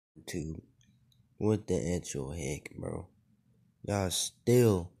YouTube. What the actual heck, bro? Y'all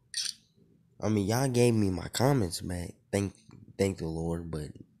still, y'all gave me my comments back. Thank the Lord, but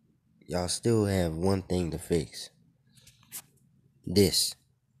y'all still have one thing to fix. This.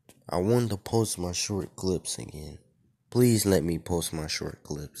 I wanted to post my short clips again. Please let me post my short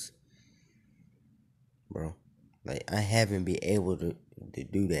clips. Bro. Like, I haven't been able to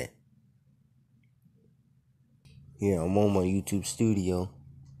do that. Yeah, I'm on my YouTube studio.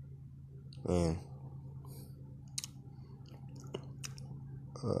 And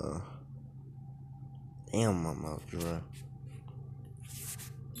damn, my mouth dry.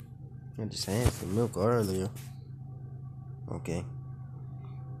 I just had some milk earlier. Okay.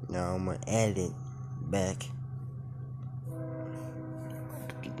 Now I'm gonna add it back.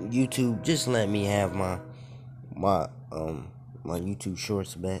 YouTube, just let me have my YouTube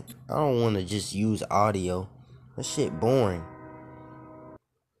shorts back. I don't wanna just use audio. That shit boring.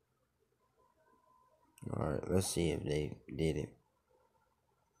 Alright, let's see if they did it.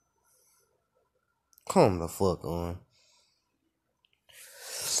 Come the fuck on.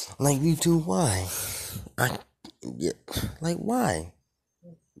 Like, YouTube, why? Why?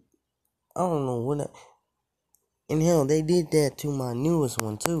 I don't know what and hell, they did that to my newest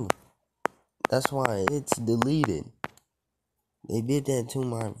one too. That's why it's deleted. They did that to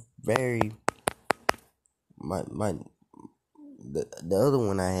my the other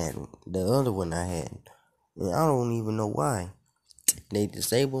one I had. And I don't even know why. They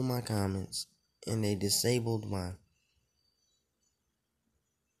disabled my comments and they disabled my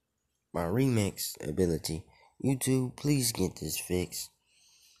remix ability. YouTube, please get this fixed.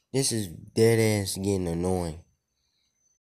 This is dead ass getting annoying.